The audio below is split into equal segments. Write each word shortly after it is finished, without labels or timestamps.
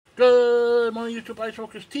Good morning, YouTube Ice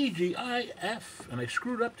Focus TGIF. And I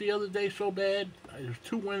screwed up the other day so bad. There's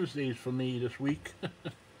 2 Wednesdays for me this week.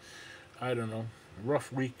 I don't know.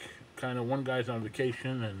 Rough week. Kind of one guy's on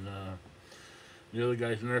vacation and the other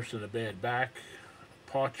guy's nursing a bad back.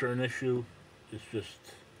 Parts are an issue. It's just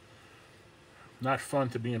not fun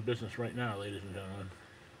to be in business right now, ladies and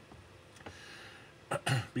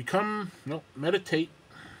gentlemen. Meditate,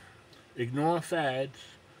 ignore fads,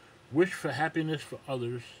 wish for happiness for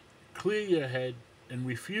others, clear your head, and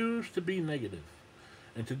refuse to be negative.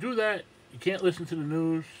 And to do that, you can't listen to the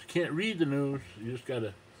news, you can't read the news, you just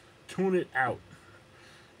gotta tune it out.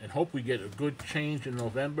 And hope we get a good change in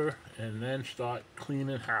November and then start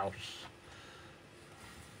cleaning house.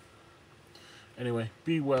 Anyway,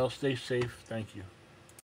 be well, stay safe, thank you.